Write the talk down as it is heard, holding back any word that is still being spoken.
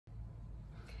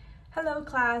Hello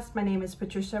class, my name is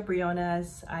Patricia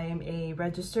Briones. I am a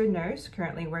registered nurse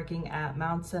currently working at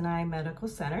Mount Sinai Medical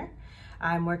Center.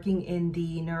 I'm working in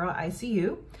the neuro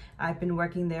ICU. I've been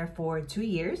working there for 2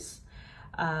 years.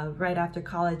 Right after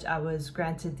college, I was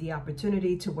granted the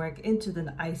opportunity to work into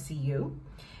the ICU.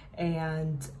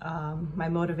 And my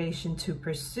motivation to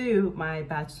pursue my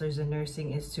bachelor's in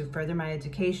nursing is to further my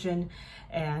education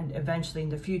and eventually in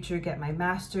the future get my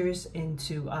master's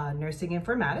into nursing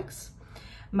informatics.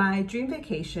 My dream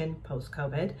vacation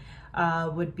post-COVID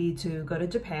would be to go to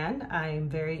Japan. I am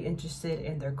very interested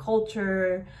in their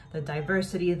culture, the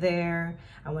diversity there.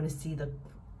 I want to see the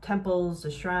temples,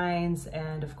 the shrines,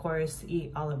 and of course,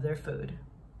 eat all of their food.